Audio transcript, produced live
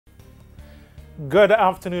Good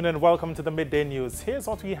afternoon and welcome to the Midday News. Here's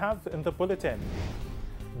what we have in the bulletin.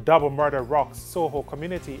 Double murder rocks Soho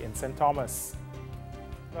community in St. Thomas.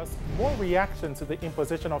 Plus, more reaction to the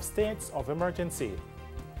imposition of states of emergency.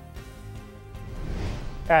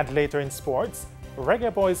 And later in sports,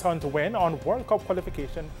 Reggae boys hunt to win on World Cup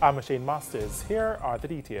qualification at Machine Masters. Here are the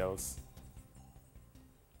details.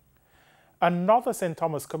 Another St.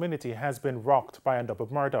 Thomas community has been rocked by a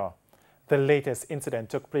double murder. The latest incident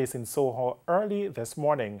took place in Soho early this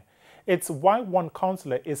morning. It's why one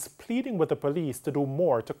councillor is pleading with the police to do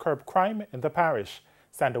more to curb crime in the parish.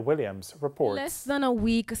 Sandra Williams reports. Less than a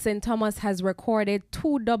week, St. Thomas has recorded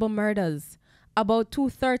 2 double murders. About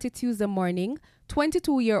 2:30 Tuesday morning,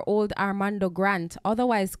 22-year-old Armando Grant,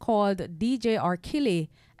 otherwise called DJ Arkilly,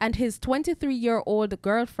 and his 23-year-old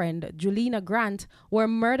girlfriend, Julina Grant, were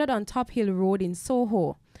murdered on Top Hill Road in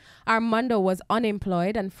Soho. Armando was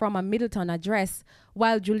unemployed and from a Middleton address,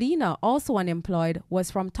 while Julina, also unemployed,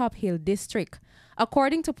 was from Top Hill District.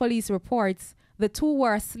 According to police reports, the two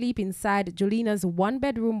were asleep inside Julina's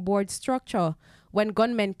one-bedroom board structure when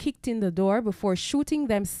gunmen kicked in the door before shooting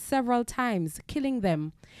them several times, killing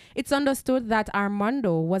them. It's understood that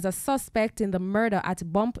Armando was a suspect in the murder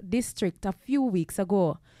at Bump District a few weeks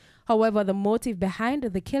ago. However, the motive behind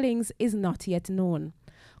the killings is not yet known.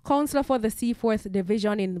 Councillor for the Seaforth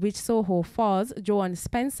Division in which Soho falls, Joan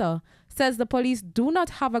Spencer, says the police do not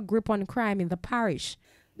have a grip on crime in the parish.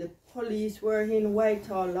 The police were in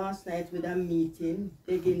Whitehall last night with a meeting,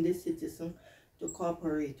 begging the citizens to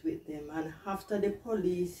cooperate with them. And after the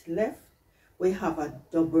police left, we have a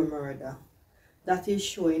double murder. That is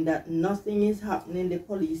showing that nothing is happening. The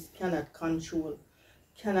police cannot control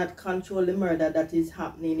the murder that is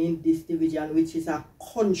happening in this division, which is a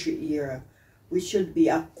country area. We should be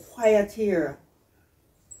a quiet area.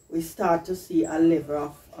 We start to see a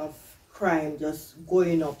level of crime just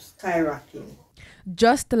going up, skyrocketing.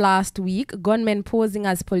 Just last week, gunmen posing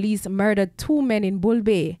as police murdered 2 men in Bull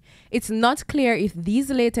Bay. It's not clear if these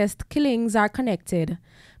latest killings are connected.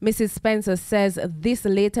 Mrs. Spencer says this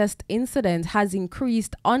latest incident has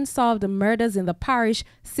increased unsolved murders in the parish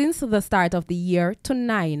since the start of the year to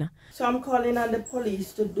 9. So I'm calling on the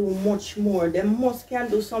police to do much more. They can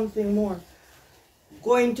do something more.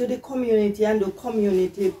 Go into the community and do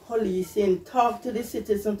community policing, talk to the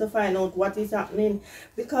citizens to find out what is happening.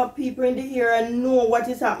 Because people in the area know what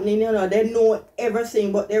is happening, they know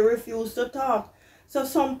everything, but they refuse to talk. So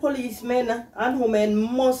some policemen and women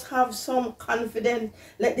must have some confidence,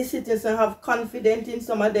 let the citizens have confidence in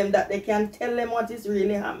some of them that they can tell them what is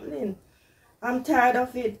really happening. I'm tired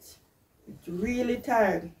of it. It's really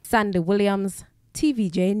tired. Sandy Williams,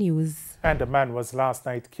 TVJ News. And a man was last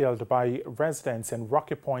night killed by residents in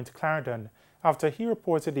Rocky Point, Clarendon, after he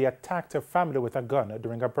reportedly attacked a family with a gun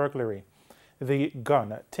during a burglary. The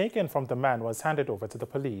gun taken from the man was handed over to the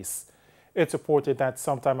police. It's reported that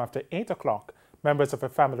sometime after 8 o'clock, members of a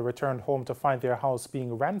family returned home to find their house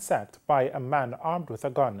being ransacked by a man armed with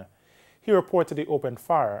a gun. He reportedly opened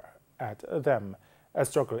fire at them. A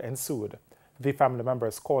struggle ensued. The family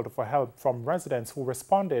members called for help from residents who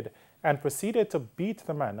responded and proceeded to beat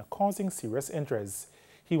the man, causing serious injuries.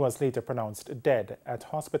 He was later pronounced dead at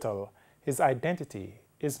hospital. His identity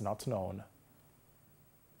is not known.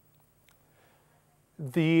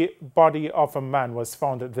 The body of a man was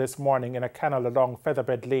found this morning in a canal along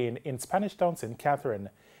Featherbed Lane in Spanish Town, St. Catherine.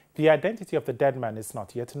 The identity of the dead man is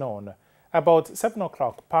not yet known. About 7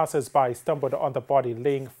 o'clock, passers-by stumbled on the body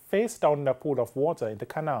laying face down in a pool of water in the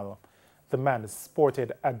canal. The man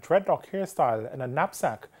sported a dreadlock hairstyle and a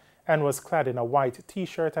knapsack and was clad in a white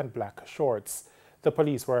t-shirt and black shorts. The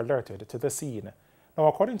police were alerted to the scene. Now,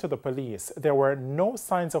 according to the police, there were no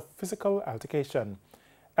signs of physical altercation.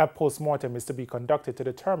 A post-mortem is to be conducted to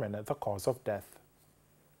determine the cause of death.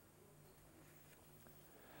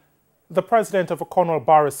 The president of the Cornwall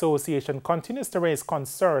Bar Association continues to raise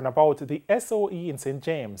concern about the SOE in St.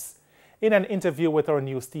 James. In an interview with our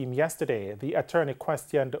news team yesterday, the attorney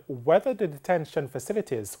questioned whether the detention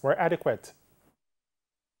facilities were adequate.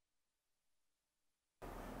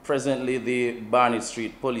 Presently, the Barney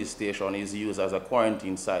Street police station is used as a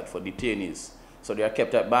quarantine site for detainees. So they are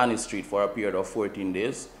kept at Barney Street for a period of 14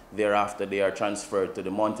 days. Thereafter, they are transferred to the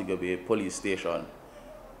Montego Bay police station.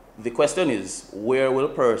 The question is, where will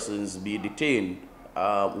persons be detained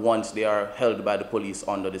once they are held by the police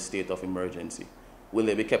under the state of emergency? Will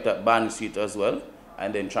they be kept at Barney Street as well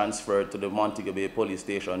and then transferred to the Montego Bay police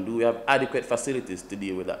station? Do we have adequate facilities to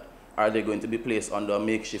deal with that? Are they going to be placed under a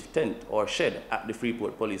makeshift tent or shed at the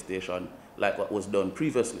Freeport police station like what was done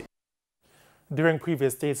previously? During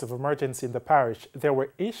previous states of emergency in the parish, there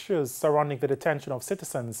were issues surrounding the detention of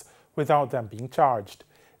citizens without them being charged.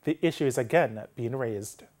 the issue is again being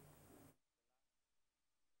raised.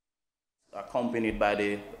 Accompanied by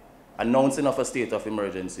the announcing of a state of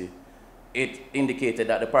emergency, it indicated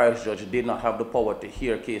that the parish judge did not have the power to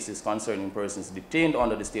hear cases concerning persons detained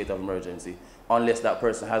under the state of emergency unless that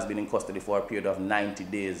person has been in custody for a period of 90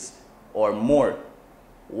 days or more.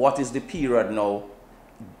 What is the period now?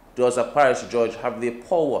 Does a parish judge have the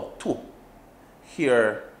power to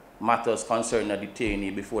hear matters concerning a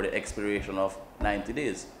detainee before the expiration of 90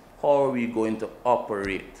 days? How are we going to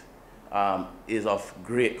operate is of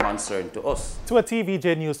great concern to us. To a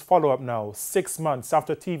TVJ News follow-up now. 6 months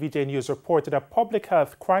after TVJ News reported a public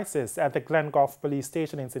health crisis at the Glengough police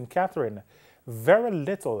station in St. Catherine, very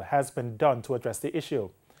little has been done to address the issue.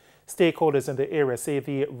 Stakeholders in the area say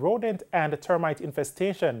the rodent and termite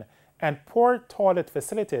infestation and poor toilet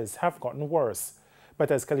facilities have gotten worse.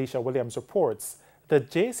 But as Kalisha Williams reports, the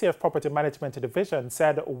JCF Property Management Division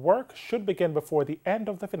said work should begin before the end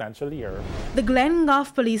of the financial year. The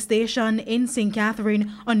Glengough Police Station in St.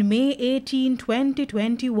 Catherine on May 18,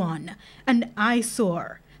 2021. An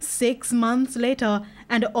eyesore. 6 months later,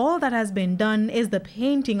 and all that has been done is the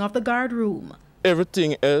painting of the guard room.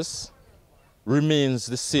 Everything else remains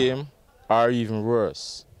the same or even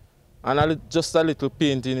worse. And just a little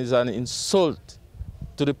painting is an insult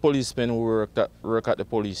to the policemen who work at the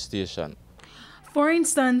police station. For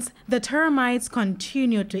instance, the termites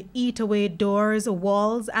continue to eat away doors,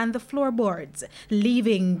 walls, and the floorboards,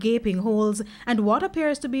 leaving gaping holes and what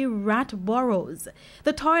appears to be rat burrows.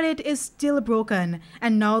 The toilet is still broken,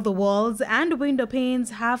 and now the walls and window panes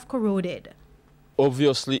have corroded.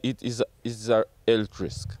 Obviously, it is a health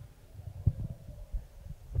risk.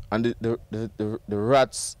 And the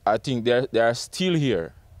rats, I think they are still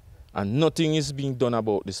here. And nothing is being done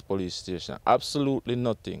about this police station. Absolutely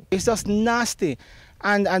nothing. It's just nasty.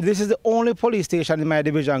 And this is the only police station in my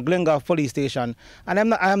division, Glengough Police Station. And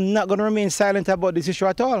I'm not going to remain silent about this issue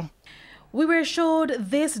at all. We were showed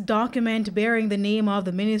this document bearing the name of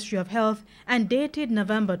the Ministry of Health and dated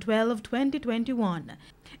November 12, 2021.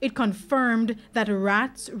 It confirmed that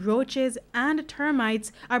rats, roaches, and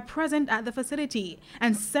termites are present at the facility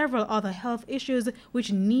and several other health issues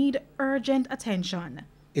which need urgent attention.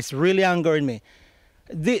 It's really angering me.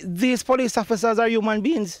 These police officers are human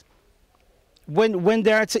beings. When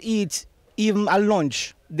they are to eat even a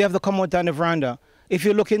lunch, they have to come out on the veranda. If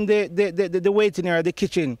you look in the waiting area, the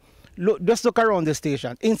kitchen, just look around the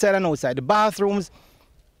station, inside and outside. The bathrooms,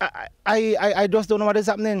 I just don't know what is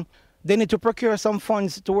happening. They need to procure some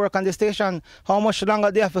funds to work on the station. How much longer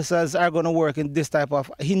the officers are going to work in this type of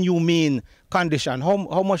inhumane condition?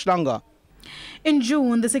 How much longer? In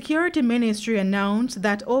June, the Security Ministry announced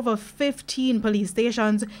that over 15 police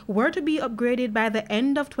stations were to be upgraded by the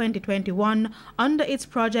end of 2021 under its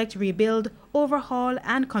project Rebuild, Overhaul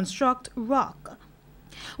and Construct ROC.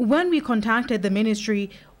 When we contacted the ministry,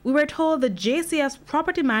 we were told the JCF's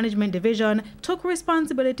Property Management Division took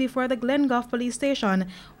responsibility for the Glengough Police Station,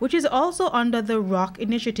 which is also under the ROC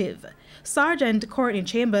initiative. Sergeant Courtney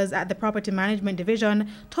Chambers at the Property Management Division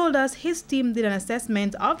told us his team did an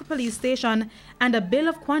assessment of the police station and a bill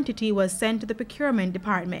of quantity was sent to the procurement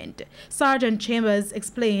department. Sergeant Chambers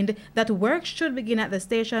explained that work should begin at the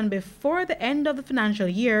station before the end of the financial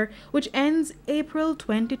year, which ends April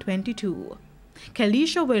 2022.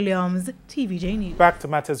 Kalisha Williams, TVJ News. Back to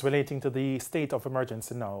matters relating to the state of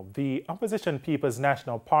emergency now. The opposition People's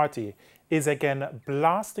National Party is again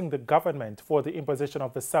blasting the government for the imposition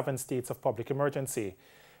of the 7 states of public emergency.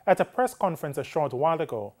 At a press conference a short while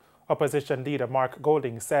ago, opposition leader Mark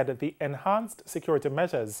Golding said the enhanced security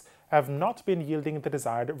measures have not been yielding the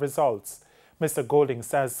desired results. Mr. Golding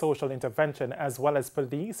says social intervention as well as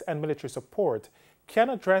police and military support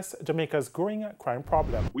can address Jamaica's growing crime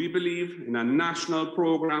problem. We believe in a national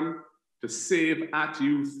program to save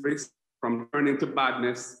at-youth risk from turning to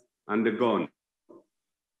badness and the gun.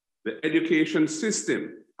 The education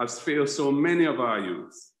system has failed so many of our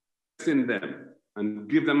youths. Invest in them and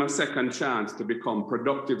give them a second chance to become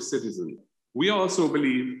productive citizens. We also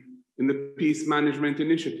believe in the Peace Management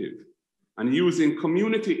Initiative and using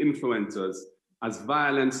community influencers as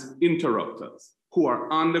violence interrupters who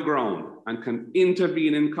are on the ground and can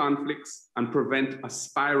intervene in conflicts and prevent a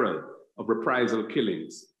spiral of reprisal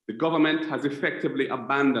killings. The government has effectively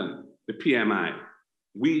abandoned the PMI.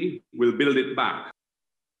 We will build it back.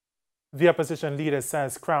 The opposition leader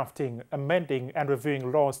says crafting, amending and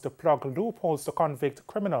reviewing laws to plug loopholes to convict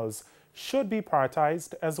criminals should be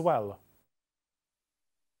prioritized as well.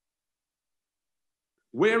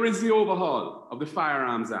 Where is the overhaul of the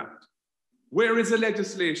Firearms Act? Where is the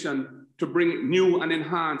legislation to bring new and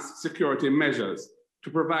enhanced security measures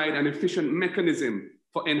to provide an efficient mechanism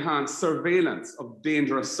for enhanced surveillance of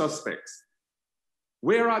dangerous suspects?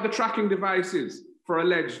 Where are the tracking devices for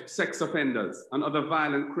alleged sex offenders and other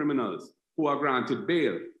violent criminals who are granted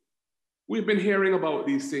bail? We've been hearing about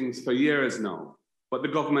these things for years now, but the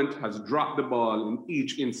government has dropped the ball in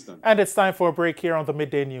each instance. And it's time for a break here on the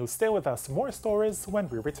Midday News. Stay with us. More stories when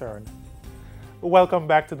we return. Welcome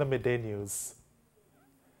back to the Midday News.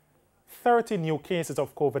 30 new cases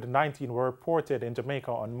of COVID-19 were reported in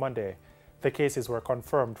Jamaica on Monday. The cases were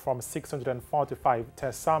confirmed from 645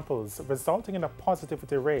 test samples, resulting in a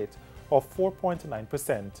positivity rate of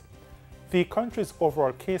 4.9%. The country's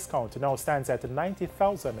overall case count now stands at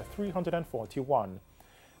 90,341.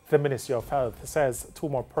 The Ministry of Health says 2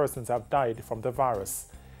 more persons have died from the virus.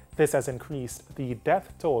 This has increased the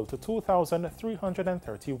death toll to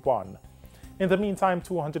 2,331. In the meantime,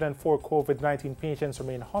 204 COVID-19 patients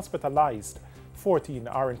remain hospitalized. 14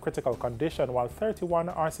 are in critical condition, while 31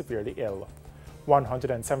 are severely ill.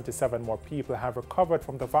 177 more people have recovered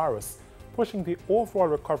from the virus, pushing the overall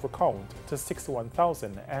recovery count to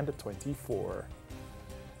 61,024.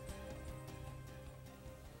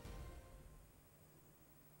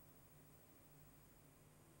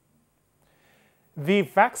 The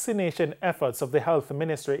vaccination efforts of the Health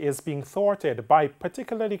Ministry is being thwarted by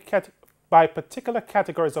particular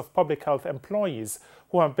categories of public health employees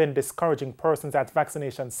who have been discouraging persons at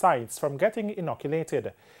vaccination sites from getting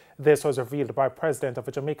inoculated. This was revealed by President of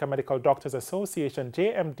the Jamaica Medical Doctors Association,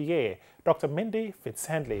 JMDA, Dr. Mindy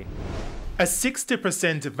Fitzhenley. A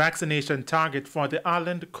 60% vaccination target for the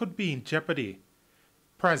island could be in jeopardy.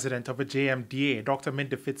 President of the JMDA, Dr.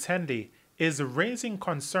 Mindy Fitzhenley, is raising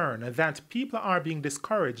concern that people are being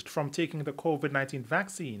discouraged from taking the COVID-19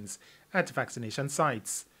 vaccines at vaccination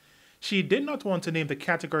sites. She did not want to name the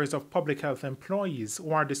categories of public health employees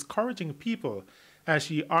who are discouraging people, as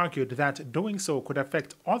she argued that doing so could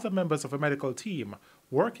affect other members of a medical team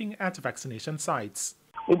working at vaccination sites.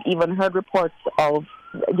 We've even heard reports of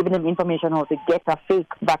giving them information how to get a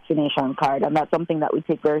fake vaccination card, and that's something that we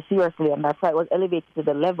take very seriously, and that's why it was elevated to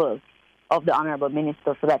the level of the Honorable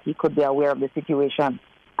Minister so that he could be aware of the situation.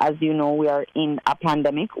 As you know, we are in a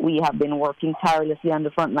pandemic. We have been working tirelessly on the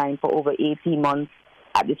front line for over 18 months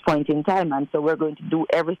at this point in time, and so we're going to do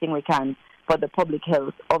everything we can for the public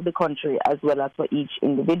health of the country as well as for each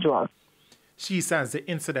individual. She says the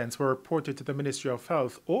incidents were reported to the Ministry of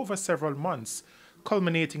Health over several months,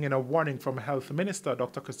 culminating in a warning from Health Minister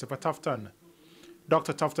Dr. Christopher Tufton.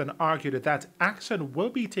 Dr. Tufton argued that action will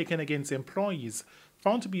be taken against employees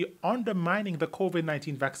found to be undermining the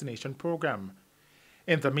COVID-19 vaccination program.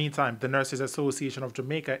 In the meantime, the Nurses Association of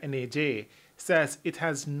Jamaica, NAJ, says it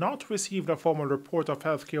has not received a formal report of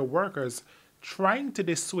healthcare workers trying to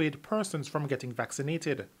dissuade persons from getting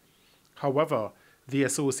vaccinated. However, the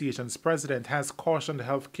association's president has cautioned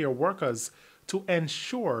healthcare workers to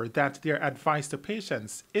ensure that their advice to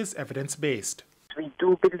patients is evidence-based. We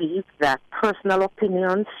do believe that personal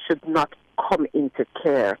opinions should not come into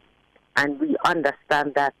care, and we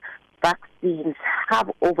understand that vaccines have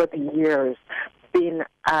over the years been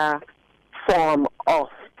a form of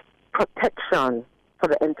protection for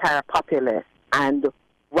the entire populace. And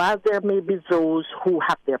while there may be those who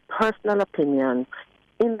have their personal opinions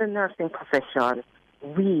in the nursing profession,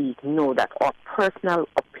 we know that our personal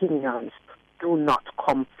opinions do not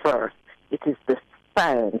come first. It is the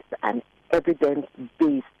science and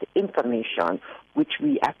evidence-based information which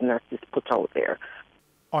we as nurses put out there.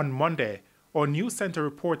 On Monday, our news center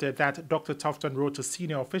reported that Dr. Tufton wrote to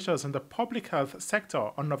senior officials in the public health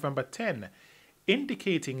sector on November 10,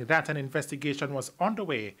 indicating that an investigation was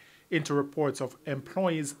underway into reports of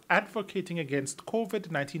employees advocating against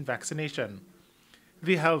COVID-19 vaccination.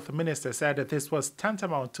 The health minister said that this was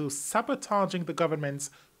tantamount to sabotaging the government's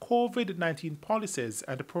COVID-19 policies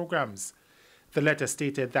and programs. The letter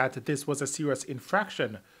stated that this was a serious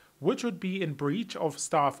infraction, which would be in breach of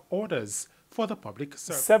staff orders for the public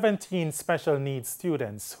service. 17 special needs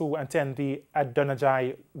students who attend the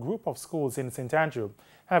Adonijai group of schools in St. Andrew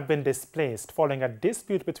have been displaced following a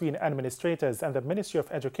dispute between administrators and the Ministry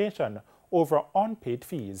of Education over unpaid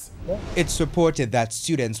fees. It's reported that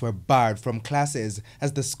students were barred from classes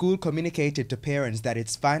as the school communicated to parents that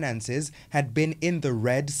its finances had been in the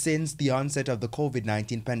red since the onset of the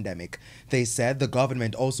COVID-19 pandemic. They said the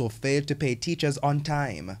government also failed to pay teachers on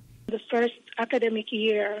time. The first academic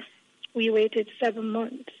year, we waited 7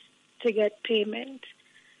 months to get payment.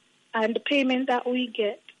 And the payment that we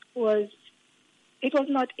get was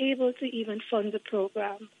not able to even fund the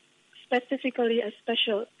program, specifically a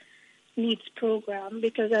special needs program,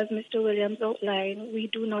 because as Mr. Williams outlined, we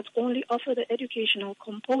do not only offer the educational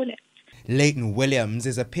component. Leighton Williams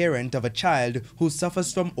is a parent of a child who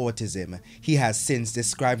suffers from autism. He has since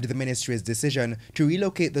described the ministry's decision to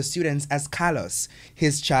relocate the students as callous.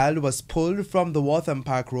 His child was pulled from the Waltham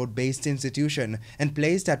Park Road-based institution and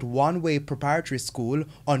placed at One-Way Preparatory School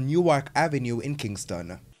on Newark Avenue in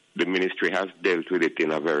Kingston. The ministry has dealt with it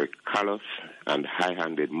in a very callous and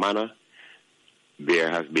high-handed manner.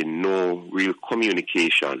 There has been no real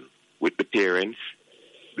communication with the parents.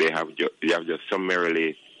 They have just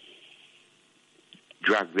summarily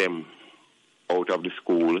dragged them out of the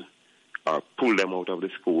school or pulled them out of the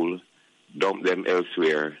school, dumped them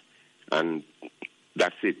elsewhere, and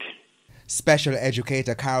that's it. Special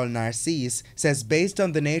educator Carol Narcisse says based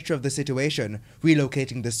on the nature of the situation,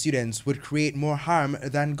 relocating the students would create more harm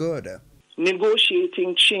than good.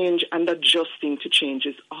 Negotiating change and adjusting to change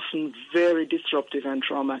is often very disruptive and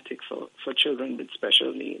traumatic for children with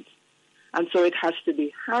special needs. And so it has to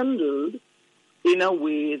be handled in a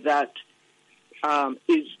way that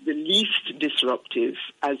is the least disruptive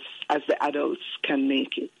as the adults can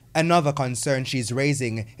make it. Another concern she's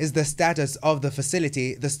raising is the status of the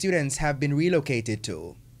facility the students have been relocated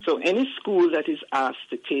to. So any school that is asked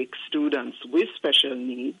to take students with special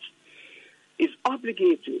needs is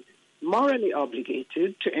obligated, morally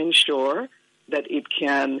obligated, to ensure that it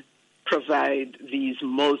can provide these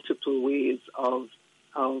multiple ways of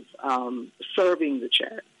serving the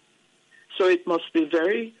child. So it must be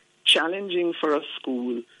very challenging for a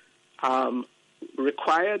school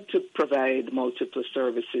required to provide multiple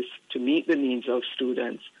services to meet the needs of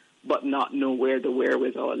students, but not know where the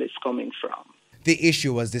wherewithal is coming from. The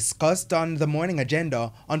issue was discussed on the morning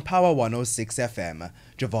agenda on Power 106 FM.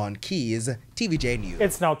 Javon Keys, TVJ News.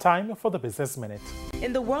 It's now time for the Business Minute.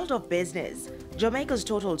 In the world of business, Jamaica's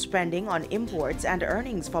total spending on imports and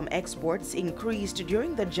earnings from exports increased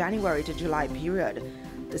during the January to July period.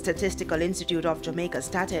 The Statistical Institute of Jamaica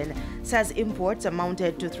Staten says imports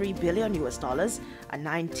amounted to $3 billion, a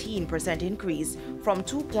 19% increase from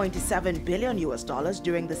 $2.7 billion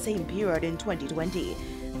during the same period in 2020.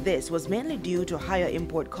 This was mainly due to higher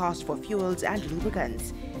import costs for fuels and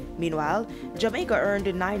lubricants. Meanwhile, Jamaica earned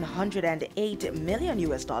 $908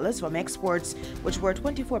 million from exports, which were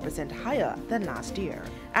 24% higher than last year.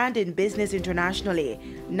 And in business internationally,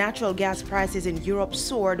 natural gas prices in Europe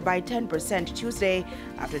soared by 10% Tuesday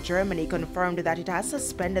after Germany confirmed that it has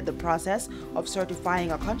suspended the process of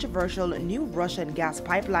certifying a controversial new Russian gas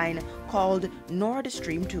pipeline called Nord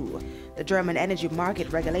Stream 2. The German energy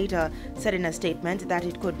market regulator said in a statement that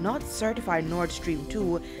it could not certify Nord Stream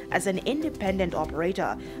 2 as an independent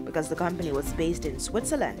operator because the company was based in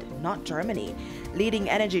Switzerland, not Germany. Leading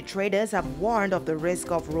energy traders have warned of the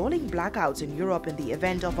risk of rolling blackouts in Europe in the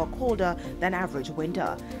event of a colder than average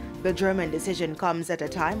winter. The German decision comes at a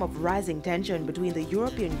time of rising tension between the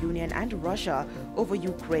European Union and Russia over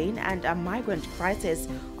Ukraine and a migrant crisis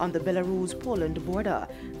on the Belarus-Poland border.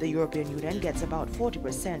 The European Union gets about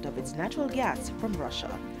 40% of its natural gas from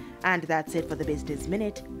Russia. And that's it for the Business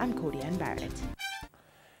Minute. I'm Cody Ann Barrett.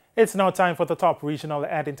 It's now time for the top regional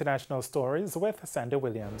and international stories with Sandy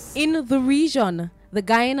Williams. In the region, the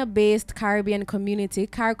Guyana-based Caribbean Community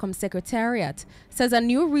CARICOM Secretariat says a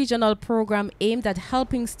new regional program aimed at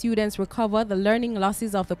helping students recover the learning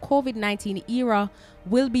losses of the COVID-19 era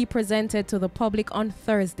will be presented to the public on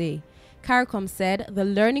Thursday. CARICOM said the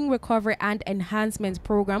Learning Recovery and Enhancement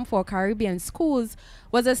Program for Caribbean schools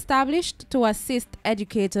was established to assist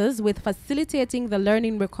educators with facilitating the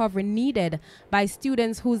learning recovery needed by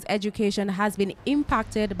students whose education has been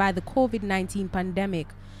impacted by the COVID-19 pandemic.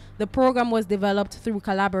 The program was developed through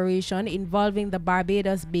collaboration involving the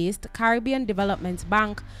Barbados-based Caribbean Development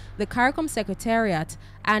Bank, the CARICOM Secretariat,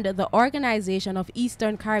 and the Organization of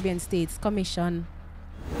Eastern Caribbean States Commission.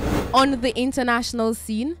 On the international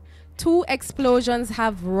scene, 2 explosions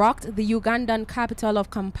have rocked the Ugandan capital of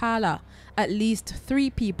Kampala. At least 3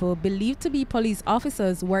 people believed to be police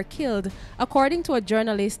officers were killed, according to a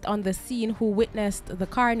journalist on the scene who witnessed the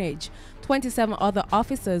carnage. 27 other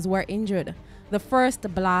officers were injured. The first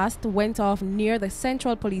blast went off near the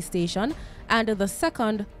central police station and the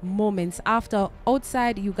second moments after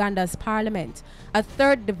outside Uganda's parliament. A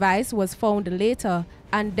third device was found later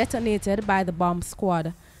and detonated by the bomb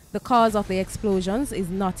squad. The cause of the explosions is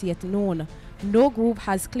not yet known. No group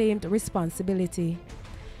has claimed responsibility.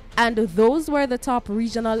 And those were the top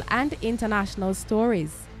regional and international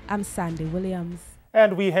stories. I'm Sandy Williams.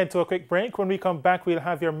 And we head to a quick break. When we come back, we'll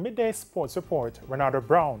have your midday sports report. Renata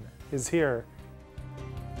Brown is here.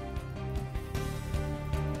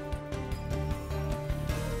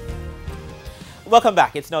 Welcome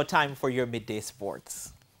back. It's now time for your midday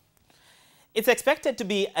sports. It's expected to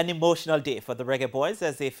be an emotional day for the Reggae Boys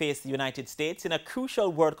as they face the United States in a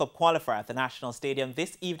crucial World Cup qualifier at the National Stadium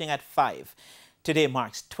this evening at 5. Today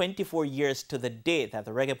marks 24 years to the day that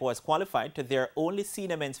the Reggae Boys qualified to their only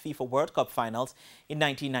senior men's FIFA World Cup finals in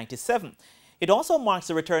 1997. It also marks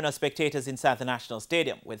the return of spectators inside the National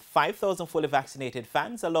Stadium, with 5,000 fully vaccinated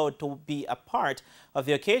fans allowed to be a part of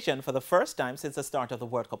the occasion for the first time since the start of the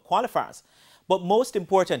World Cup qualifiers. But most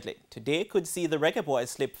importantly, today could see the Reggae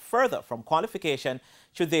Boys slip further from qualification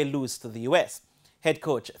should they lose to the US. Head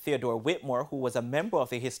coach Theodore Whitmore, who was a member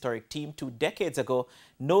of the historic team 2 decades ago,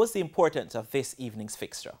 knows the importance of this evening's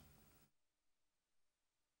fixture.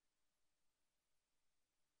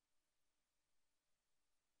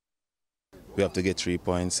 We have to get 3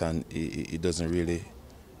 points, and it doesn't really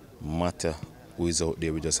matter who is out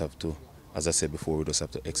there. We just have to, as I said before, we just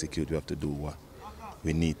have to execute. We have to do what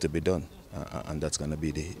we need to be done, and that's going to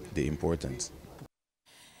be the importance.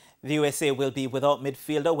 The USA will be without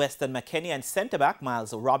midfielder Weston McKennie and centre-back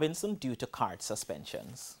Miles Robinson due to card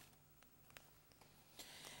suspensions.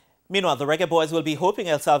 Meanwhile, the Reggae Boys will be hoping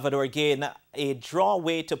El Salvador gain a draw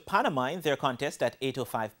away to Panama in their contest at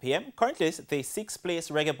 8:05 p.m. Currently, the 6th-place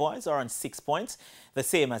Reggae Boys are on 6 points, the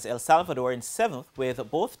same as El Salvador in 7th, with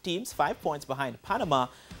both teams 5 points behind Panama,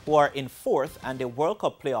 who are in 4th and a World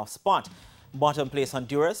Cup playoff spot. Bottom-place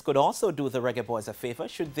Honduras could also do the Reggae Boys a favor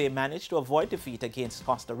should they manage to avoid defeat against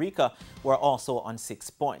Costa Rica, who are also on 6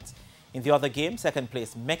 points. In the other game,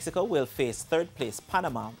 2nd-place Mexico will face 3rd-place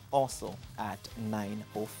Panama, also at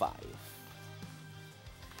 9:05.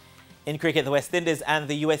 In cricket, the West Indies and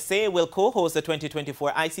the USA will co-host the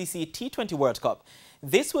 2024 ICC T20 World Cup.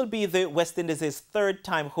 This will be the West Indies' 3rd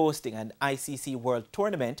time hosting an ICC World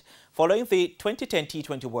Tournament, following the 2010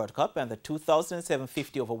 T20 World Cup and the 2007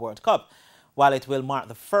 50 Over World Cup, while it will mark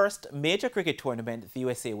the first major cricket tournament the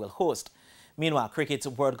USA will host. Meanwhile, cricket's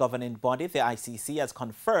world governing body, the ICC, has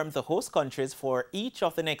confirmed the host countries for each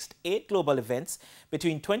of the next 8 global events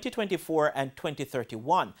between 2024 and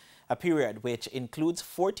 2031, a period which includes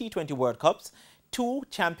 4 T20 World Cups, 2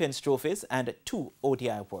 Champions Trophies and 2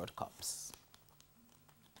 ODI World Cups.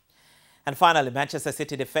 And finally, Manchester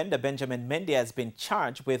City defender Benjamin Mendy has been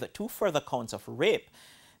charged with 2 further counts of rape.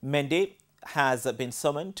 Mendy has been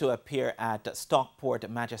summoned to appear at Stockport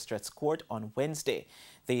Magistrates Court on Wednesday.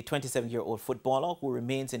 The 27-year-old footballer, who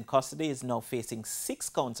remains in custody, is now facing 6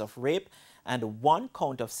 counts of rape and 1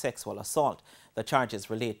 count of sexual assault. The charges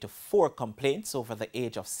relate to 4 complaints over the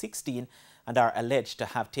age of 16 and are alleged to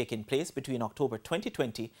have taken place between October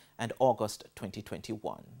 2020 and August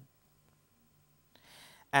 2021.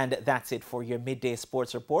 And that's it for your midday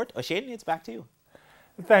sports report. O'Shane, it's back to you.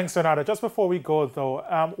 Thanks, Renata. Just before we go,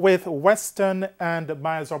 though, with Weston and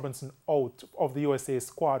Miles Robinson out of the USA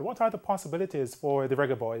squad, what are the possibilities for the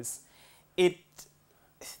Reggae Boys?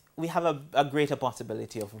 We have a greater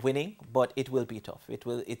possibility of winning, but it will be tough.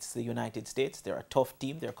 It's the United States. They're a tough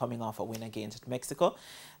team. They're coming off a win against Mexico.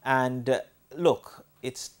 And look,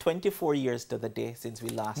 it's 24 years to the day since we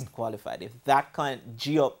last qualified. If that can't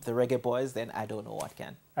G up the Reggae Boys, then I don't know what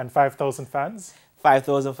can. And 5,000 fans?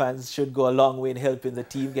 5,000 fans should go a long way in helping the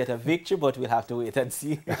team get a victory, but we'll have to wait and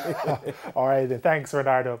see. All right, then. Thanks,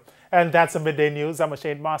 Renardo. And that's the Midday News. I'm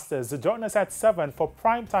O'Shane Masters. Join us at 7 for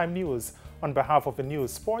primetime news on behalf of the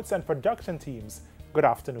news, sports and production teams. Good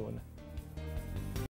afternoon.